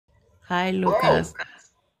Hi, Oh, Lucas.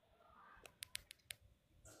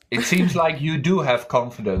 it seems like you do have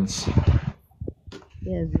confidence.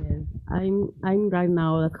 Yes, yes. I'm right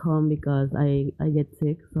now at home because I get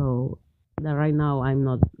sick, so that right now I'm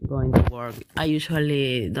not going to work. I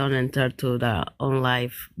usually don't enter to the on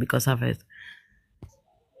live because of it.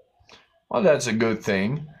 Well, that's a good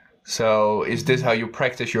thing. So, is this how you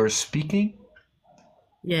practice your speaking?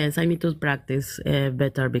 Yes, I need to practice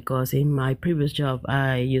better because in my previous job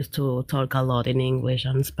I used to talk a lot in English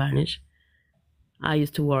and Spanish. I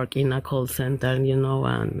used to work in a call center,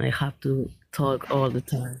 and I have to talk all the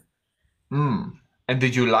time. Hmm. And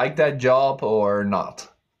did you like that job or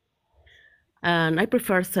not? And I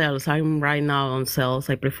prefer sales. I'm right now on sales.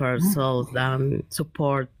 I prefer Hmm. sales than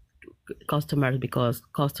support customers because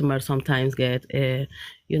customers sometimes get,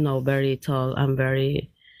 very tall and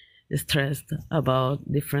very stressed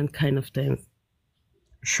about different kind of things.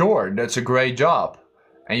 Sure, that's a great job.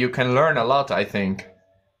 And you can learn a lot, I think.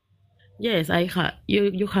 Yes,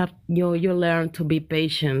 you learn to be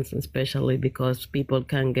patient, especially because people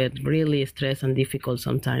can get really stressed and difficult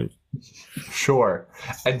sometimes. Sure.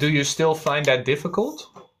 And do you still find that difficult?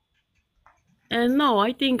 And no,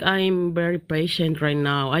 I think I'm very patient right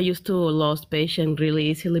now. I used to lose patience really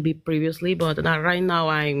easily previously, but right now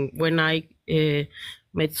when I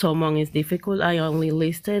met someone is difficult, I only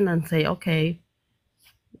listen and say, okay,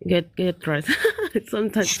 get rest.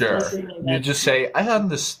 Sometimes Sure. something like You that. just say, I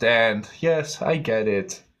understand. Yes, I get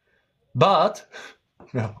it. But,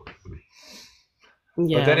 no.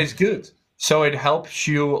 But that Yeah. is good. So it helps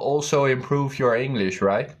you also improve your English,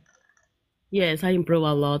 right? Yes, I improve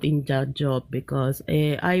a lot in that job because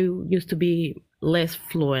I used to be less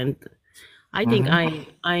fluent. I think Hmm.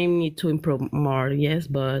 I need to improve more. Yes,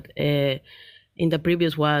 but in the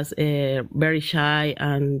previous was very shy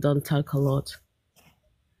and don't talk a lot.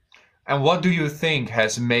 And what do you think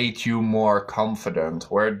has made you more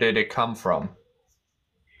confident? Where did it come from?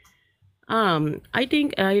 I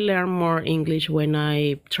think I learn more English when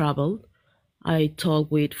I travel. I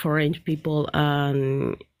talk with foreign people,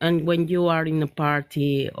 and when you are in a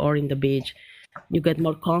party or in the beach, you get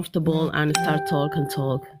more comfortable and start talk,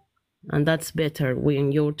 and that's better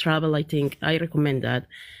when you travel. I think I recommend that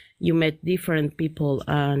you meet different people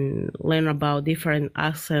and learn about different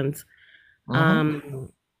accents. Hmm.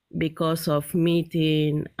 Um, because of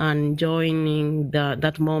meeting and joining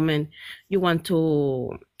that moment, you want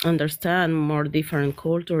to understand more different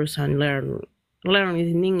cultures and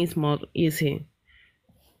learning is more easy.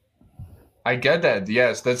 I get that.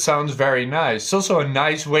 Yes, that sounds very nice. It's also a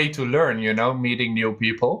nice way to learn, meeting new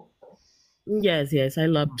people. Yes, yes, I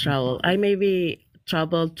love travel. I maybe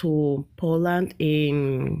travel to Poland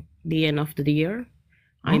in the end of the year.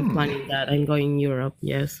 I'm Hmm, planning that. I'm going Europe.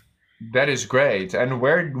 Yes, that is great. And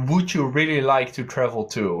where would you really like to travel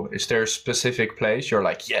to? Is there a specific place you're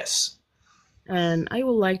like, yes? and I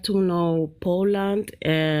would like to know Poland,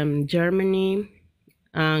 Germany,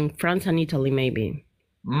 and France and Italy maybe.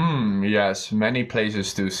 Yes, many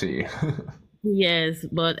places to see. Yes,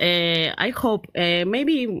 but I hope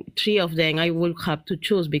maybe three of them I will have to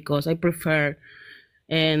choose because I prefer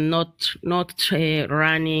not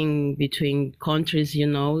running between countries.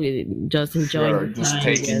 Just enjoying Sure, the just time.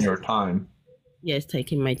 taking Yes, your time. yes,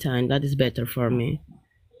 taking my time. That is better for me.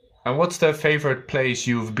 And what's the favorite place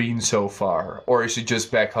you've been so far? Or is it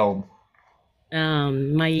just back home?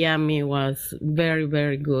 Miami was very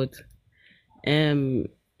very good. Um,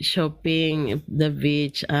 Shopping, the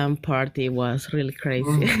beach, and party was really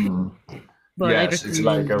crazy. Mm. But I Yes, it's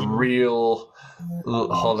like recommend a you. real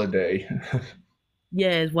holiday.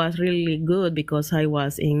 Yeah, it was really good because I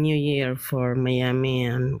was in New Year for Miami,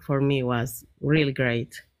 and for me it was really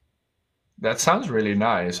great. That sounds really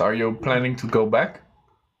nice. Are you planning to go back?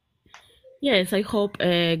 Yes, I hope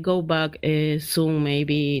go back soon,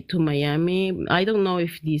 maybe to Miami. I don't know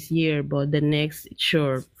if this year, but the next,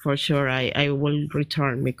 sure, for sure, I will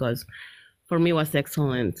return because for me it was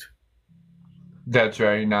excellent. That's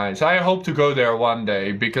very nice. I hope to go there one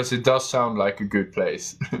day because it does sound like a good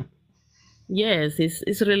place. Yes,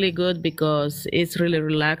 it's really good because it's really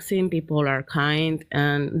relaxing. People are kind,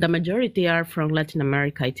 and the majority are from Latin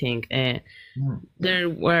America. I think Mm. there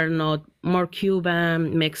were not more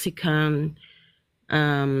Cuban, Mexican,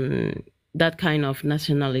 um, that kind of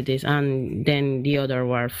nationalities, and then the other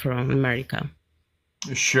were from America.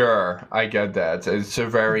 Sure, I get that. It's a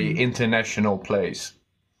very Mhm. international place.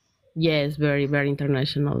 Yes, very very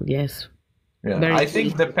international. Yes, Yeah, very I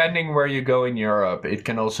think easy. depending where you go in Europe, it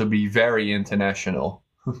can also be very international.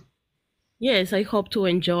 Yes, I hope to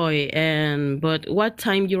enjoy. And but what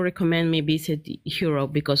time you recommend me visit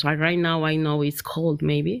Europe? Because right now I know it's cold.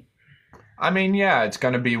 Maybe. I mean, yeah, it's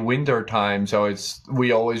gonna be winter time, so it's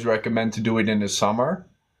we always recommend to do it in the summer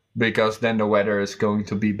because then the weather is going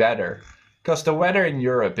to be better. Because the weather in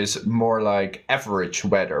Europe is more like average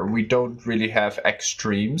weather. We don't really have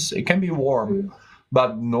extremes. It can be warm, Mm.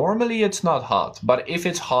 but normally it's not hot. But if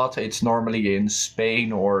it's hot, it's normally in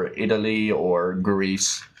Spain or Italy or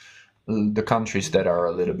Greece, the countries that are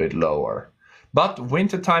a little bit lower. But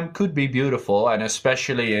wintertime could be beautiful, and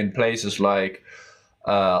especially in places like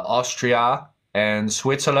Austria and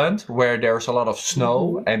Switzerland, where there's a lot of snow,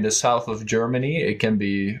 Mhm. and the south of Germany, it can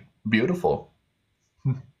be beautiful.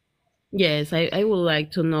 Yes, I would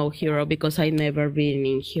like to know Europe because I never been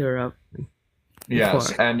in Europe Yes,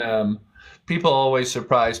 before. and people are always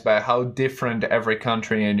surprised by how different every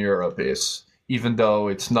country in Europe is. Even though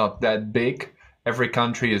it's not that big, every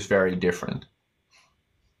country is very different.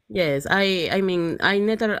 Yes, I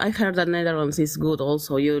heard that Netherlands is good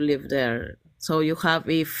also. You live there. So you have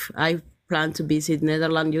if I plan to visit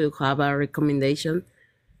Netherlands, you have a recommendation.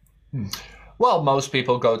 Well, most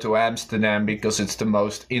people go to Amsterdam because it's the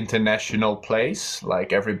most international place.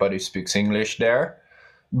 Like everybody speaks English there.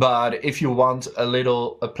 But if you want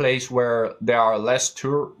a place where there are less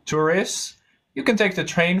tourists, you can take the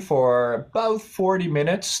train for about 40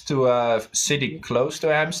 minutes to a city close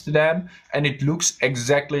to Amsterdam, and it looks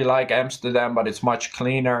exactly like Amsterdam, but it's much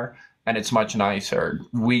cleaner and it's much nicer,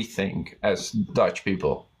 we think, as Dutch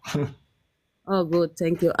people. Oh, good,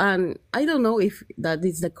 thank you. And I don't know if that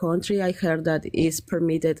is the country I heard that is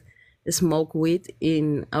permitted smoke weed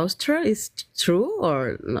in Austria. Is true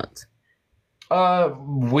or not?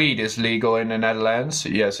 Weed is legal in the Netherlands.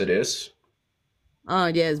 Yes, it is. Oh,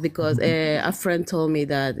 yes, because a friend told me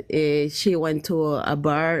that she went to a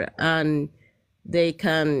bar and they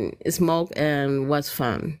can smoke and was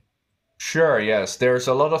fun. Sure, yes. There's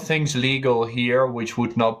a lot of things legal here which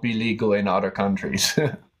would not be legal in other countries.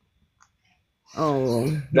 Oh,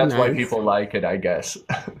 That's why nice. people like it, I guess.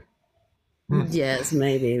 Yes,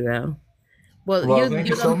 maybe. Well, Well, thank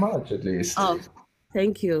you you so don't. much, at least. Oh,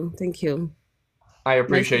 thank you, thank you. I Nice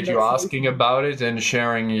appreciate you asking conversation. about it and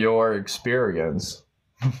sharing your experience.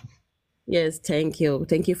 Yes, thank you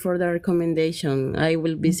for the recommendation. I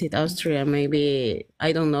will visit Austria. Maybe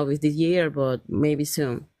I don't know if this year, but maybe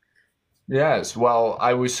soon. Yes, well,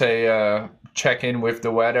 I would say check in with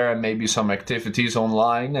the weather and maybe some activities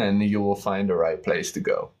online, and you will find the right place to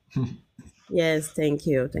go. Yes, thank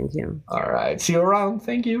you. All right, see you around.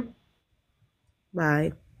 Thank you.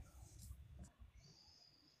 Bye.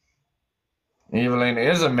 Evelyn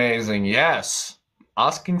is amazing. Yes.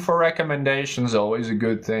 Asking for recommendations always a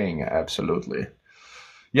good thing. Absolutely.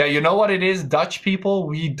 Yeah, you know what it is, Dutch people,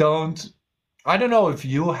 we don't I don't know if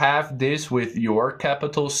you have this with your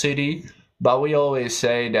capital city, but we always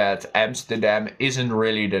say that Amsterdam isn't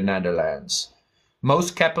really the Netherlands.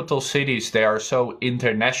 Most capital cities they are so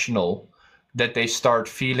international that they start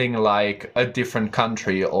feeling like a different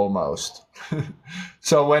country almost.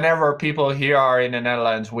 So whenever people here are in the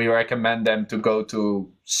Netherlands, we recommend them to go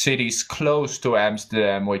to cities close to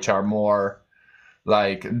Amsterdam, which are more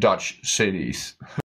like Dutch cities.